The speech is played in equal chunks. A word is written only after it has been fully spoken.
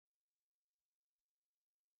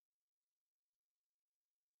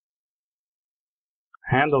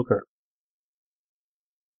handle curve.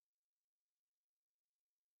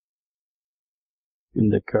 In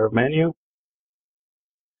the curve menu,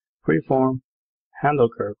 freeform handle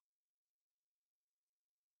curve,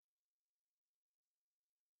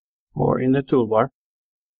 or in the toolbar,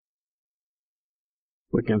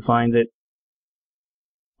 we can find it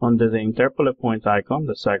under the interpolate point icon,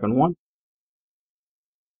 the second one,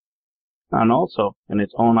 and also in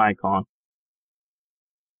its own icon,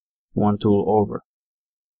 one tool over.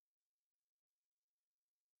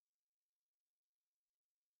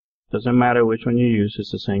 Doesn't matter which one you use,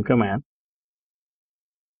 it's the same command.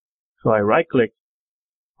 So I right click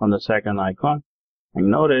on the second icon and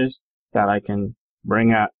notice that I can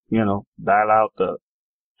bring out, dial out the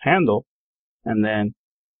handle and then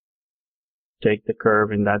take the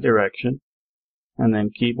curve in that direction and then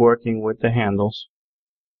keep working with the handles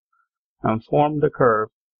and form the curve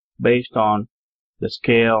based on the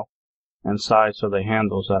scale and size of the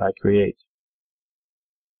handles that I create.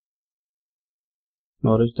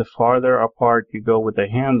 Notice the farther apart you go with the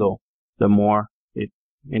handle, the more it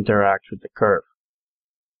interacts with the curve.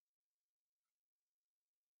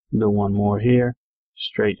 Do one more here,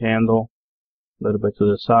 straight handle, a little bit to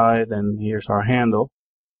the side, and here's our handle.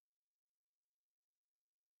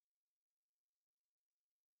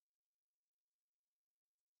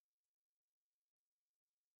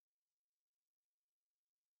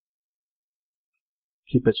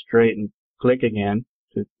 Keep it straight and click again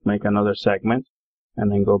to make another segment,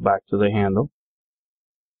 and then go back to the handle.